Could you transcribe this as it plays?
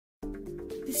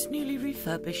This newly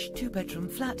refurbished two-bedroom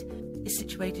flat is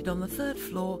situated on the third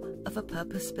floor of a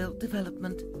purpose-built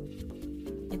development.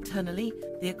 Internally,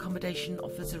 the accommodation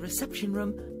offers a reception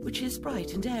room which is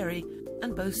bright and airy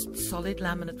and boasts solid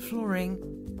laminate flooring.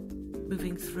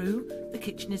 Moving through, the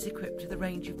kitchen is equipped with a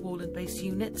range of wall and base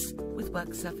units with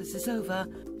work surfaces over,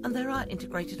 and there are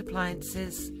integrated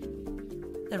appliances.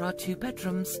 There are 2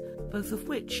 bedrooms, both of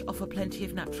which offer plenty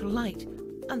of natural light,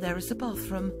 and there is a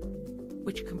bathroom,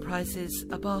 which comprises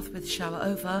a bath with shower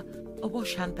over, a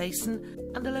wash-hand basin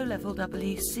and a low-level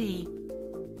WC.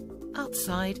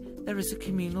 Outside, there is a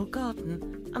communal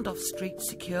garden and off-street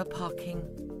secure parking.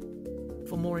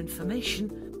 For more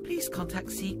information, please contact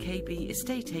CKB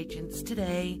Estate Agents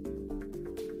today.